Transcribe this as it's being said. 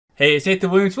Hey, it's Nathan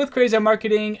Williams with Crazy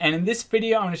Marketing, and in this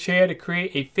video I'm going to show you how to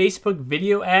create a Facebook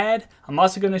video ad. I'm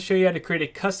also going to show you how to create a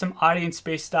custom audience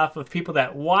based off of people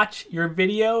that watch your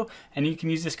video, and you can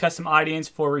use this custom audience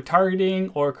for retargeting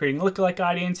or creating lookalike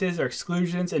audiences or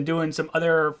exclusions and doing some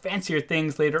other fancier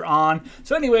things later on.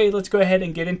 So anyway, let's go ahead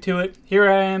and get into it. Here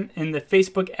I am in the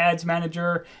Facebook Ads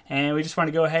Manager, and we just want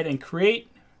to go ahead and create.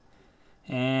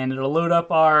 And it'll load up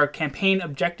our campaign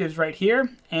objectives right here.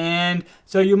 And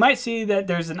so you might see that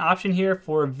there's an option here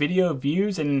for video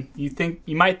views, and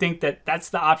you might think that that's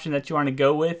the option that you want to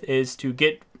go with, is to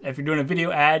get, if you're doing a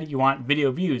video ad, you want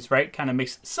video views, right? Kind of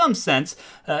makes some sense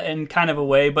in kind of a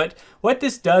way. But what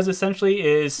this does essentially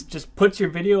is just puts your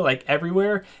video like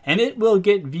everywhere, and it will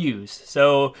get views.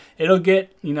 So it'll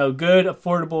get, good,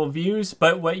 affordable views,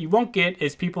 but what you won't get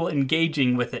is people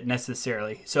engaging with it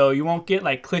necessarily. So you won't get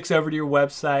like clicks over to your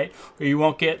website, or you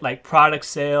won't get like product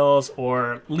sales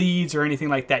or leads or anything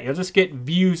like that. You'll just get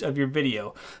views of your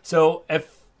video. So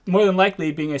if more than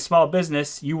likely, being a small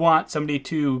business, you want somebody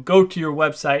to go to your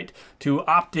website, to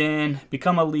opt in,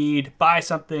 become a lead, buy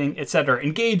something, etc.,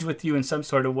 engage with you in some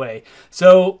sort of way.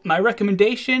 So my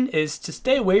recommendation is to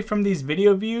stay away from these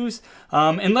video views,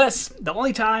 unless the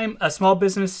only time a small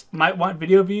business might want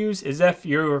video views is if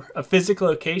you're a physical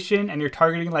location and you're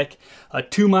targeting like a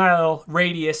 2-mile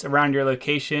radius around your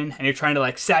location and you're trying to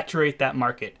like saturate that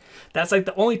market. That's like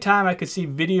the only time I could see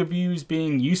video views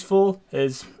being useful,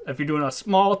 is if you're doing a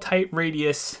small tight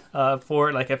radius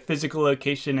for like a physical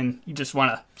location and you just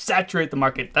want to saturate the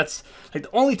market. That's like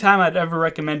the only time I'd ever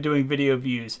recommend doing video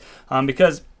views,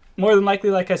 because more than likely,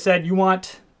 like I said, you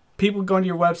want people going to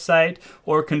your website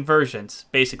or conversions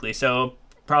basically. So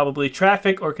probably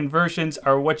traffic or conversions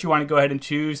are what you want to go ahead and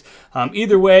choose.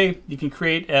 Either way, you can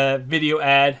create a video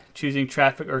ad choosing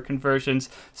traffic or conversions.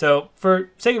 So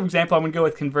for sake of example, I'm going to go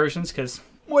with conversions because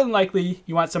more than likely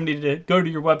you want somebody to go to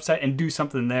your website and do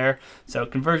something there. So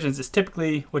conversions is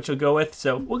typically what you'll go with.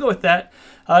 So we'll go with that.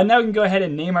 Now we can go ahead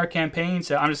and name our campaign.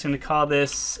 So I'm just going to call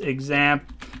this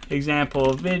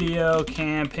example video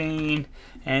campaign.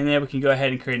 And then we can go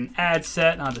ahead and create an ad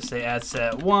set. I'll just say ad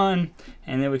set 1.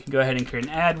 And then we can go ahead and create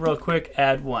an ad real quick,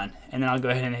 ad 1. And then I'll go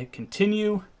ahead and hit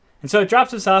continue. And so it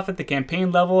drops us off at the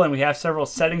campaign level, and we have several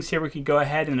settings here we could go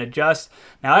ahead and adjust.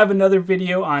 Now I have another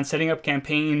video on setting up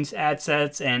campaigns, ad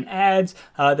sets, and ads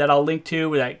that I'll link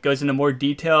to that goes into more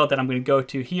detail that I'm going to go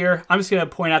to here. I'm just going to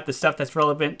point out the stuff that's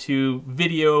relevant to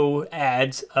video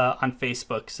ads on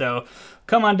Facebook. So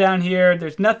come on down here.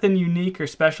 There's nothing unique or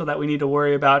special that we need to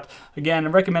worry about. Again, I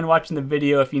recommend watching the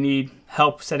video if you need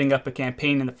help setting up a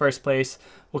campaign in the first place.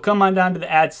 We'll come on down to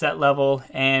the ad set level,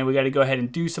 and we got to go ahead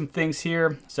and do some things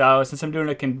here. So since I'm doing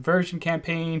a conversion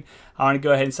campaign, I want to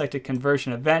go ahead and select a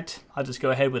conversion event. I'll just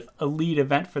go ahead with a lead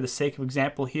event for the sake of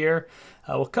example here.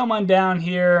 We'll come on down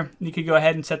here. You could go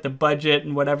ahead and set the budget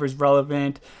and whatever's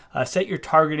relevant. Set your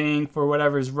targeting for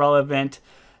whatever's relevant.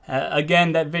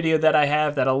 Again, that video that I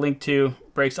have that I'll link to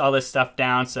breaks all this stuff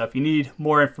down. So if you need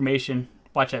more information,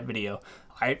 watch that video.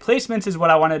 All right, placements is what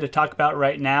I wanted to talk about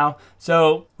right now.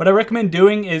 So what I recommend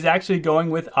doing is actually going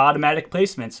with automatic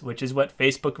placements, which is what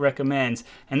Facebook recommends.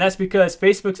 And that's because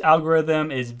Facebook's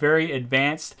algorithm is very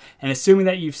advanced, and assuming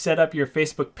that you've set up your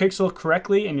Facebook pixel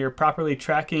correctly and you're properly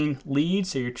tracking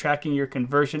leads, so you're tracking your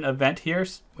conversion event here,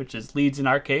 which is leads in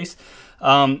our case,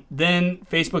 then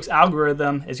Facebook's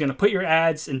algorithm is going to put your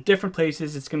ads in different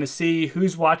places. It's going to see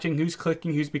who's watching, who's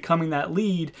clicking, who's becoming that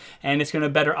lead, and it's going to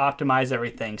better optimize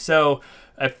everything. So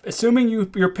assuming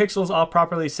your pixel's all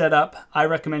properly set up, I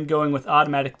recommend going with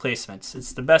automatic placements.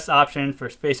 It's the best option for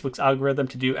Facebook's algorithm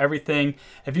to do everything.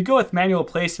 If you go with manual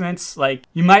placements, like,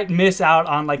 you might miss out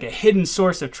on like a hidden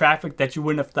source of traffic that you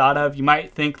wouldn't have thought of. You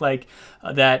might think like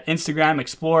that Instagram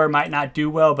Explorer might not do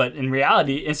well, but in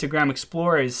reality, Instagram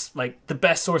Explorer is like the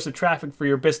best source of traffic for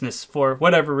your business for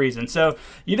whatever reason. So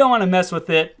you don't want to mess with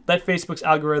it. Let Facebook's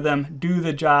algorithm do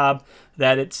the job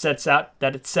that it's set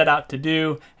out to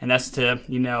do, and that's to,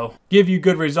 give you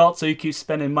good results so you keep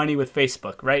spending money with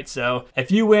Facebook, right? So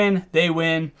if you win, they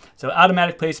win. So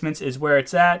automatic placements is where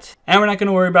it's at. And we're not going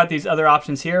to worry about these other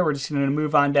options here. We're just going to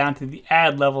move on down to the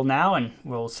ad level now, and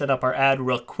we'll set up our ad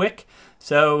real quick.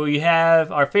 So we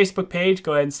have our Facebook page.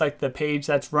 Go ahead and select the page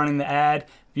that's running the ad.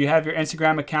 If you have your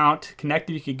Instagram account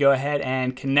connected, you could go ahead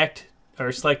and connect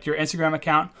or select your Instagram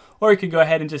account, or you could go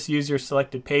ahead and just use your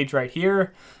selected page right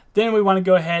here. Then we want to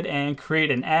go ahead and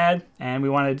create an ad, and we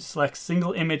want to select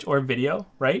single image or video,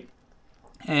 right?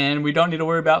 And we don't need to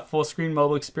worry about full screen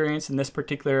mobile experience in this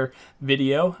particular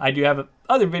video. I do have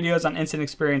other videos on instant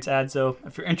experience ads, so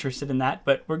if you're interested in that.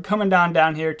 But we're coming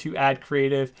down here to add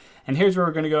creative, and here's where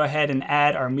we're going to go ahead and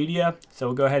add our media. So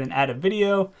we'll go ahead and add a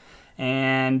video.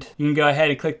 and you can go ahead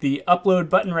and click the upload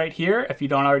button right here if you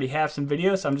don't already have some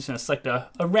video. So I'm just going to select a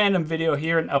random video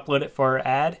here and upload it for our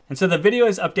ad. And so the video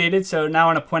is updated. So now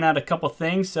I want to point out a couple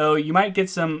things. So you might get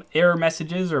some error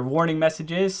messages or warning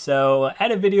messages. So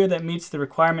add a video that meets the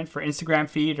requirement for Instagram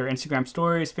feed or Instagram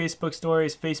stories,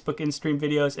 Facebook in-stream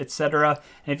videos, etc.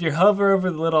 And if you hover over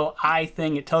the little eye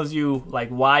thing, it tells you like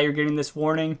why you're getting this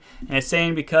warning. And it's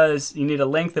saying because you need a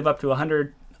length of up to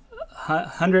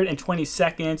 120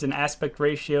 seconds, an aspect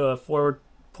ratio of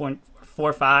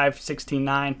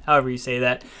 4.45:16:9, however you say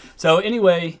that. So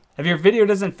anyway, if your video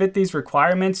doesn't fit these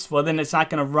requirements, well then it's not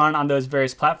going to run on those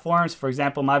various platforms. For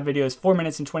example, my video is 4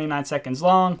 minutes and 29 seconds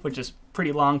long, which is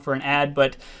pretty long for an ad,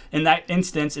 but in that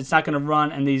instance, it's not going to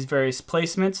run in these various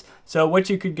placements. So what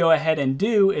you could go ahead and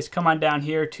do is come on down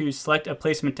here to select a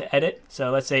placement to edit.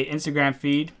 So let's say Instagram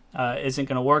feed isn't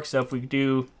going to work. So if we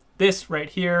do this right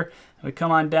here, we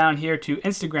come on down here to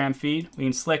Instagram feed, we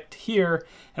can select here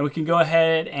and we can go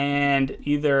ahead and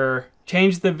either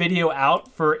change the video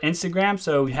out for Instagram.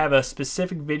 So we have a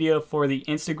specific video for the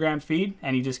Instagram feed,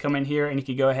 and you just come in here and you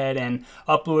can go ahead and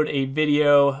upload a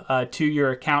video to your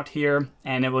account here,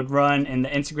 and it would run in the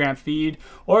Instagram feed.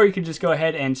 Or you could just go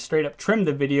ahead and straight up trim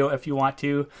the video if you want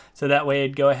to, so that way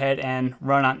it'd go ahead and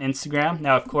run on Instagram.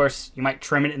 Now of course you might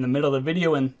trim it in the middle of the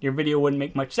video and your video wouldn't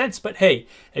make much sense, but hey,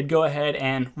 it'd go ahead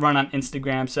and run on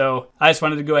Instagram. So I just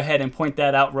wanted to go ahead and point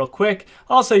that out real quick.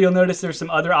 Also, you'll notice there's some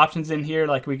other options in here,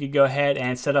 like we could go ahead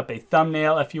and set up a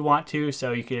thumbnail if you want to.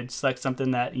 So you could select something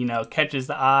that, you know, catches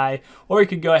the eye, or you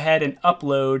could go ahead and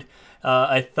upload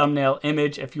a thumbnail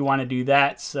image if you want to do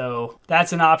that. So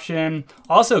that's an option.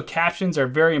 Also, captions are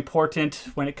very important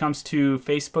when it comes to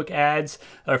Facebook ads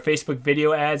or Facebook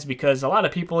video ads, because a lot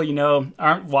of people, you know,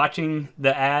 aren't watching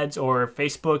the ads or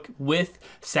Facebook with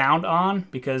sound on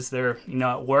because they're, you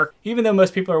know, at work, even though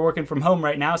most people are working from home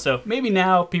right now. So maybe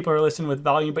now people are listening with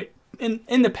volume, but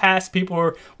in the past,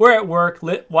 people were at work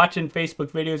watching Facebook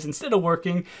videos instead of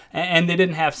working, and they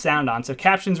didn't have sound on. So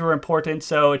captions were important.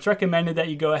 So it's recommended that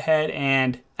you go ahead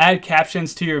and add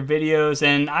captions to your videos.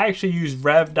 And I actually use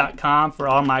rev.com for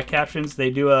all my captions.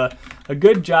 They do a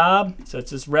good job. So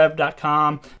it's just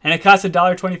rev.com, and it costs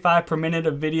 $1.25 per minute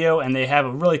of video, and they have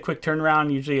a really quick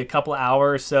turnaround, usually a couple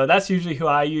hours. So that's usually who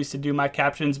I use to do my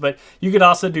captions, but you could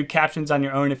also do captions on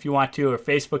your own if you want to, or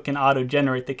Facebook can auto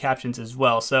generate the captions as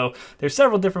well. So there's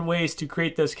several different ways to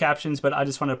create those captions, but I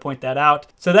just wanted to point that out.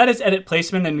 So that is edit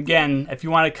placement. And again, if you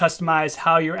want to customize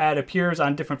how your ad appears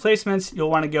on different placements,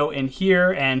 you'll want to go in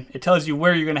here, and it tells you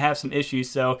where you're going to have some issues.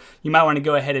 So you might want to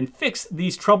go ahead and fix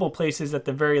these trouble places at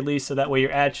the very least, so that way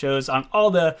your ad shows on all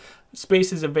the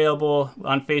spaces available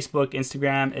on Facebook,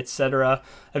 Instagram, etc.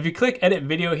 If you click edit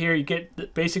video here, you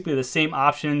get basically the same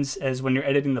options as when you're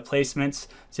editing the placements.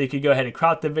 So you could go ahead and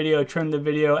crop the video, trim the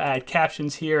video, add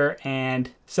captions here,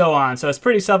 and so on. So it's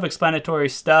pretty self-explanatory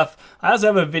stuff. I also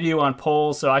have a video on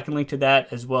polls, so I can link to that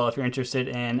as well if you're interested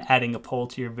in adding a poll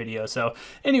to your video. So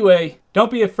anyway,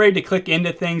 don't be afraid to click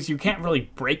into things. You can't really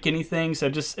break anything, so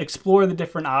just explore the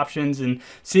different options and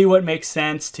see what makes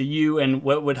sense to you and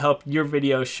what would help your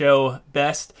video show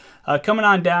best. Coming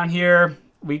on down here,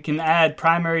 we can add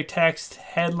primary text,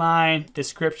 headline,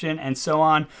 description, and so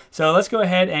on. So let's go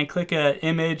ahead and click an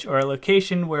image or a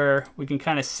location where we can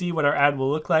kind of see what our ad will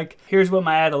look like. Here's what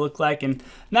my ad will look like. And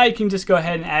now you can just go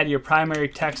ahead and add your primary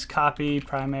text copy,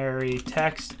 primary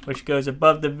text, which goes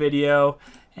above the video.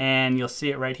 And you'll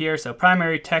see it right here. So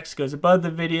primary text goes above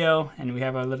the video, and we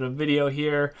have our little video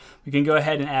here. We can go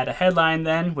ahead and add a headline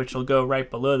then, which will go right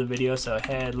below the video. So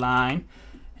headline.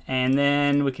 And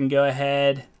then we can go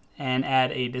ahead and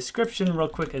add a description real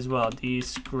quick as well,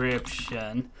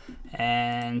 description.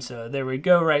 And so there we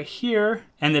go right here.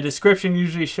 And the description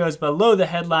usually shows below the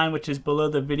headline, which is below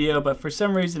the video, but for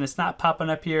some reason it's not popping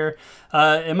up here.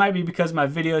 It might be because my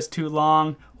video is too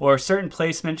long, or certain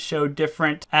placements show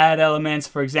different ad elements.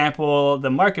 For example, the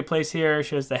marketplace here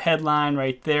shows the headline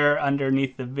right there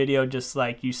underneath the video, just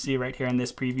like you see right here in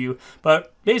this preview.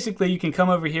 But basically you can come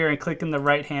over here and click in the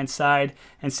right hand side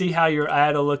and see how your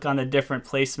ad will look on the different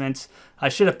placements. I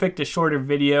should have picked a shorter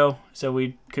video so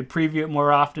we could preview it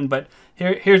more often, but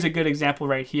here's a good example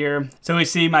right here. So we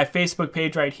see my Facebook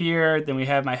page right here, then we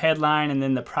have my headline, and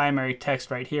then the primary text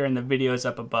right here, and the video is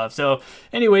up above. So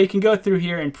anyway, you can go through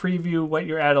here and preview what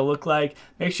your ad will look like.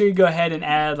 Make sure you go ahead and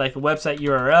add like a website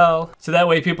URL, so that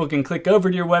way people can click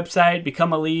over to your website,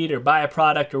 become a lead, or buy a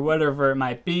product, or whatever it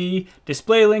might be.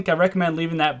 Display link, I recommend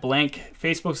leaving that blank.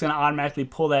 Facebook's gonna automatically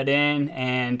pull that in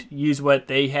and use what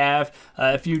they have.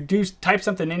 If you do type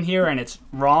something in here and it's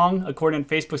wrong according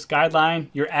to Facebook's guideline,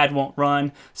 your ad won't run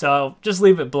fun. So just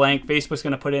leave it blank. Facebook's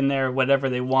going to put in there whatever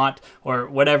they want or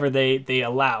whatever they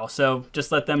allow. So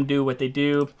just let them do what they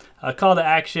do. Call to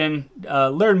action,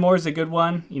 learn more is a good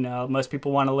one. You know, most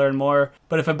people want to learn more.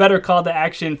 But if a better call to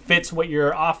action fits what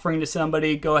you're offering to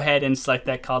somebody, go ahead and select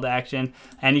that call to action.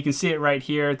 And you can see it right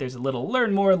here. There's a little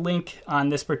learn more link on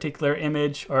this particular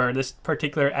image or this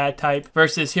particular ad type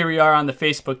versus here we are on the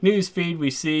Facebook news feed.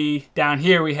 We see down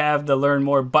here we have the learn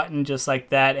more button just like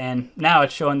that. And now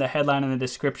it's showing the headline and the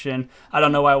description. I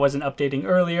don't know why it wasn't updating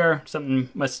earlier. Something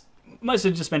must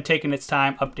have just been taking its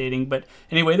time updating. But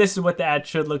anyway, this is what the ad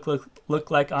should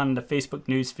look like on the Facebook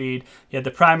news feed. You have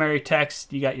the primary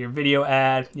text, you got your video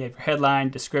ad, you have your headline,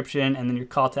 description, and then your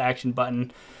call to action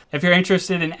button. If you're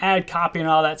interested in ad copy and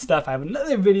all that stuff, I have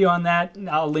another video on that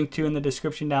I'll link to in the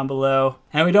description down below.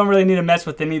 And we don't really need to mess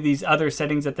with any of these other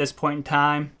settings at this point in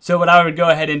time. So what I would go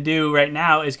ahead and do right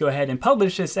now is go ahead and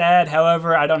publish this ad.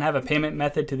 However, I don't have a payment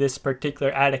method to this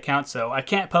particular ad account, so I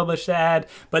can't publish the ad,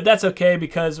 but that's okay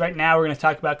because right now we're going to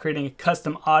talk about creating a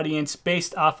custom audience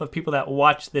based off of people that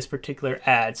watch this particular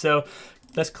ad. So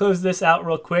let's close this out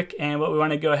real quick, and what we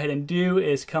want to go ahead and do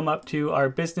is come up to our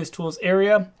business tools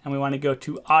area, and we want to go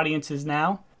to audiences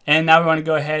now. And now we want to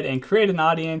go ahead and create an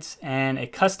audience and a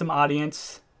custom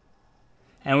audience.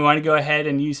 And we want to go ahead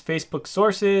and use Facebook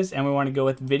sources, and we want to go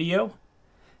with video.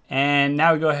 And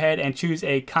now we go ahead and choose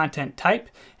a content type.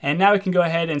 And now we can go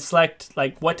ahead and select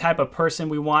like what type of person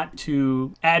we want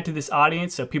to add to this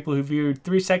audience. So people who viewed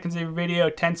 3 seconds of your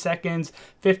video, 10 seconds,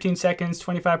 15 seconds,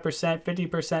 25%, 50%,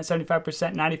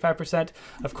 75%, 95%.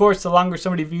 Of course, the longer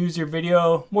somebody views your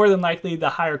video, more than likely the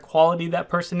higher quality that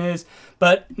person is.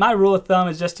 But my rule of thumb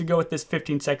is just to go with this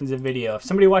 15 seconds of video. If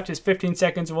somebody watches 15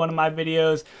 seconds of one of my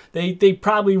videos, they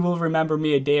probably will remember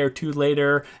me a day or two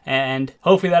later, and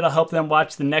hopefully that'll help them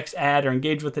watch the next ad or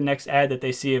engage with the next ad that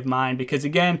they see of mine. Because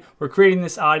again, we're creating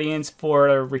this audience for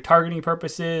retargeting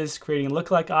purposes, creating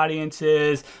lookalike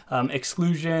audiences,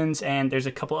 exclusions, and there's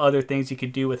a couple other things you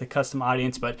could do with a custom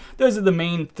audience, but those are the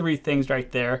main 3 things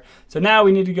right there. So now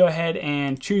we need to go ahead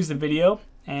and choose the video.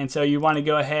 And so you want to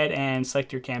go ahead and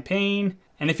select your campaign.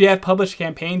 And if you have published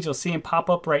campaigns, you'll see them pop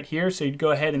up right here. So you'd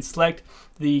go ahead and select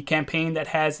the campaign that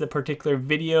has the particular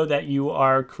video that you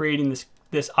are creating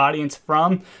this audience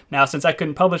from. Now, since I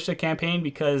couldn't publish the campaign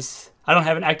because I don't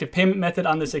have an active payment method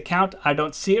on this account, I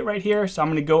don't see it right here. So I'm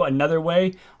going to go another way.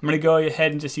 I'm going to go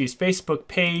ahead and just use Facebook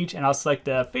page, and I'll select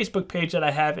the Facebook page that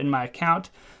I have in my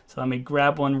account. So let me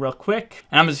grab one real quick.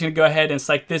 And I'm just going to go ahead and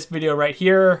select this video right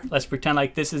here. Let's pretend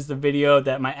like this is the video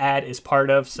that my ad is part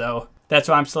of. So that's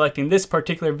why I'm selecting this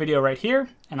particular video right here.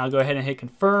 And I'll go ahead and hit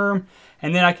confirm.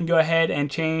 And then I can go ahead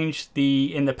and change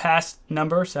the in the past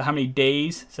number, so how many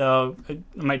days. So I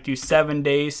might do 7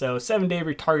 days, so 7-day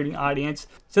retargeting audience.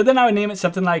 So then I would name it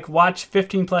something like watch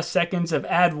 15+ seconds of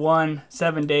ad 1,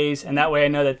 7 days. And that way I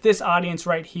know that this audience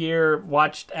right here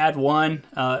watched ad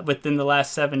 1 within the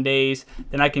last 7 days.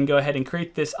 Then I can go ahead and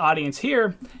create this audience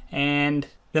here, and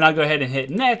then I'll go ahead and hit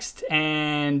next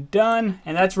and done.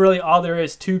 And that's really all there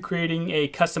is to creating a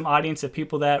custom audience of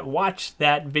people that watch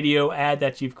that video ad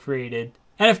that you've created.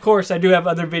 And of course, I do have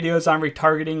other videos on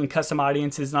retargeting and custom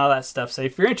audiences and all that stuff. So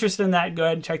if you're interested in that, go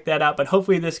ahead and check that out. But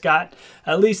hopefully this got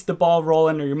at least the ball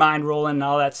rolling or your mind rolling and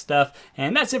all that stuff.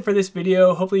 And that's it for this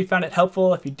video. Hopefully you found it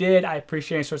helpful. If you did, I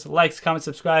appreciate any sorts of likes, comments,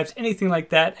 subscribes, anything like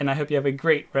that. And I hope you have a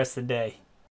great rest of the day.